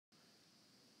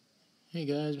Hey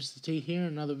guys, Mr. T here,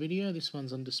 another video. This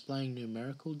one's on displaying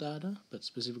numerical data, but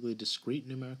specifically discrete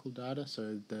numerical data.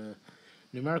 So the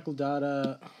numerical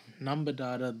data, number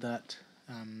data that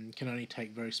can only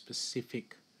take very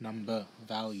specific number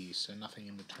values, so nothing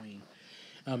in between.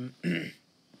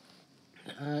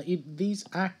 These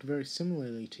act very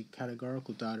similarly to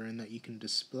categorical data in that you can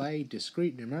display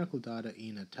discrete numerical data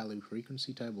in a tally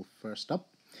frequency table first up.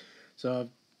 So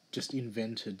I've just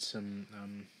invented some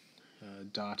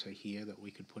data here that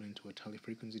we could put into a tally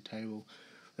frequency table.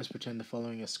 Let's pretend the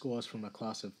following are scores from a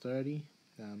class of 30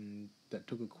 that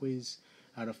took a quiz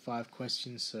out of 5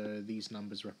 questions, so these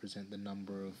numbers represent the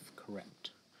number of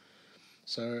correct.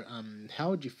 So how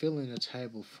would you fill in a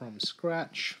table from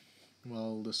scratch?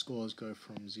 Well, the scores go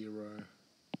from 0.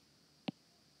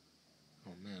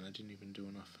 Oh man, I didn't even do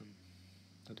enough.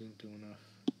 I didn't do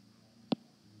enough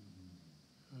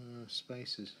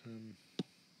spaces.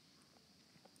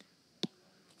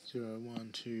 0, 1,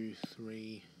 2,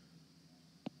 3,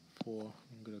 4.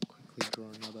 I'm going to quickly draw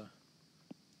another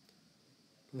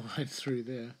line through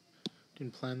there.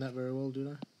 Didn't plan that very well,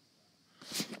 did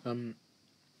I?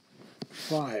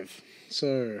 5.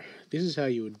 So this is how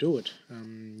you would do it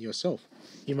yourself.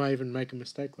 You might even make a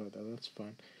mistake like that. That's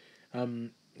fine.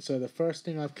 So the first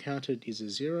thing I've counted is a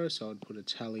 0, so I'd put a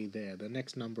tally there. The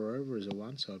next number over is a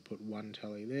 1, so I'd put 1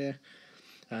 tally there.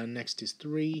 Next is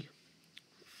 3,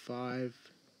 5,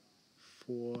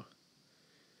 4,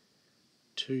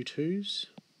 2 2s,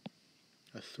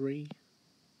 a 3,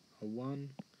 a 1,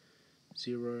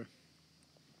 0.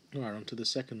 Alright, on to the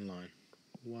second line.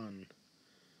 1,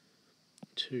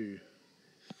 2,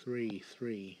 3,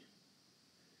 3,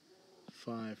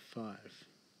 5, 5,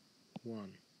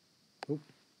 1. Oh,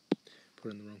 put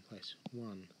it in the wrong place.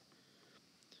 1,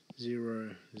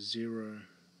 0, 0,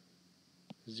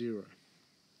 0.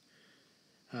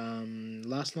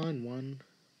 Last line. 1,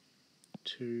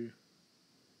 2,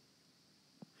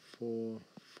 4,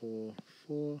 4,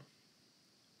 4,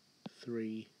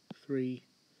 3, 3,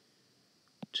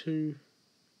 2,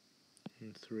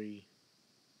 and 3,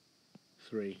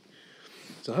 3.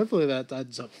 So hopefully that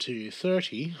adds up to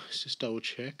 30. Let's just double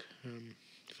check.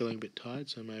 Feeling a bit tired,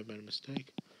 so I may have made a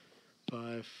mistake.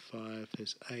 5, 5,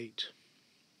 there's 8,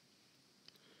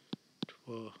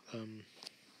 12,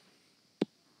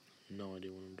 no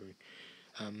idea what I'm doing.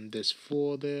 There's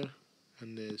 4 there,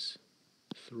 and there's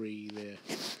 3 there.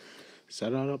 Does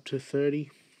that add up to 30?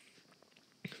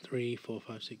 3, 4,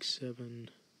 5, 6, 7,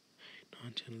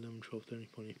 9, 10, 11, 12, 13,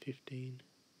 14, 15,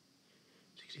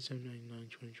 16, 17, 18, 19,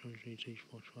 20, 21, 22,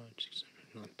 24, 25, 26,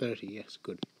 27, 30, yes,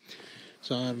 good.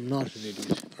 So I'm not an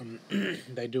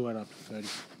idiot. They do add up to 30.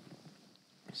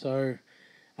 So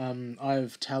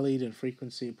I've tallied and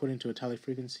put into a tally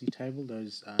frequency table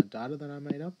those data that I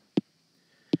made up.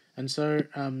 And so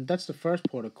that's the first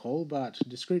protocol, but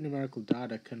discrete numerical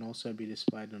data can also be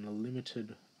displayed on a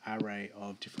limited array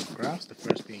of different graphs, the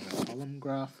first being a column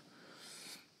graph.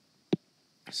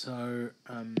 So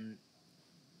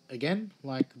again,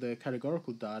 like the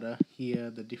categorical data,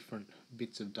 here the different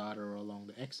bits of data are along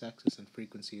the x-axis and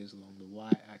frequency is along the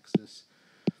y-axis.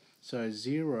 So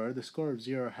 0, the score of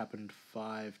 0 happened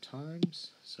 5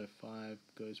 times, so 5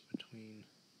 goes between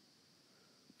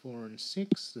 4 and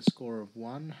 6. The score of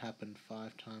 1 happened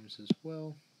 5 times as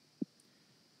well.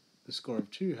 The score of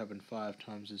 2 happened 5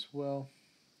 times as well.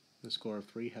 The score of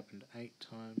 3 happened 8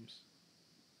 times.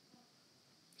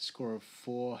 The score of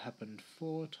 4 happened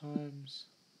 4 times.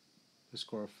 The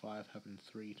score of 5 happened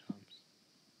 3 times.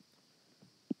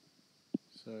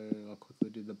 So I'll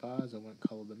quickly do the bars, I won't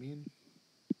colour them in.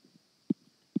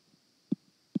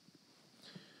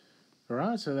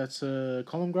 Alright, so that's a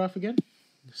column graph again,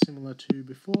 similar to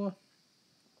before.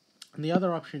 And the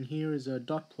other option here is a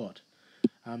dot plot.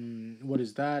 What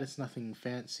is that? It's nothing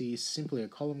fancy, it's simply a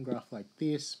column graph like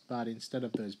this, but instead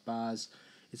of those bars,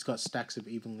 it's got stacks of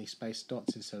evenly spaced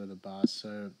dots instead of the bars,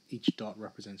 so each dot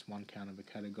represents one count of a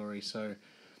category. So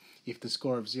if the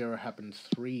score of 0 happened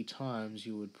 3 times,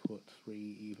 you would put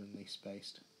 3 evenly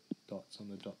spaced dots on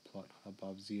the dot plot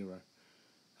above 0.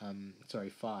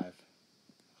 5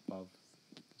 above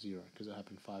 0, because it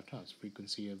happened 5 times.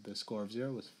 Frequency of the score of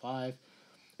 0 was 5.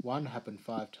 1 happened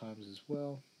 5 times as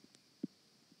well,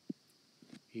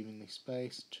 evenly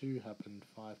spaced. 2 happened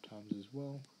 5 times as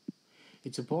well.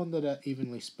 It's important that they're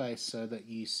evenly spaced so that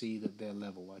you see that they're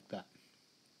level like that.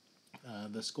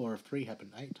 The score of 3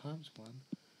 happened 8 times. 1,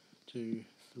 2,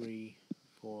 3,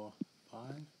 4, 5,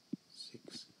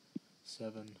 6,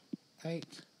 7, 8.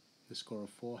 The score of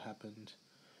 4 happened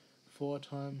 4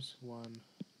 times. 1,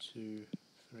 2,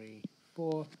 3,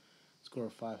 4. Score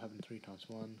of 5 happened 3 times.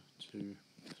 1, 2,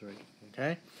 3.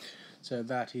 Okay, so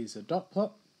that is a dot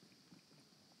plot.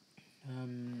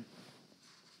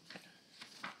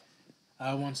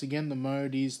 Once again, the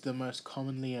mode is the most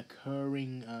commonly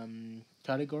occurring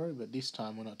category, but this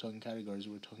time we're not talking categories,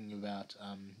 we're talking about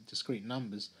discrete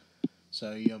numbers.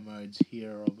 So your modes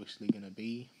here are obviously going to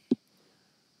be,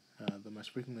 the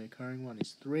most frequently occurring one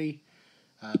is 3.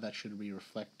 That should be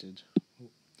reflected.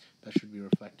 That should be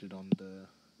reflected on the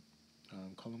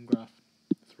column graph.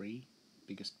 3,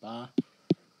 biggest bar,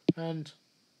 and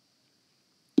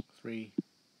 3,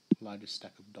 largest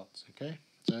stack of dots. Okay,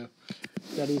 so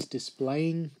that is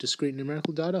displaying discrete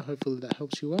numerical data. Hopefully that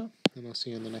helps you out, and I'll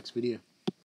see you in the next video.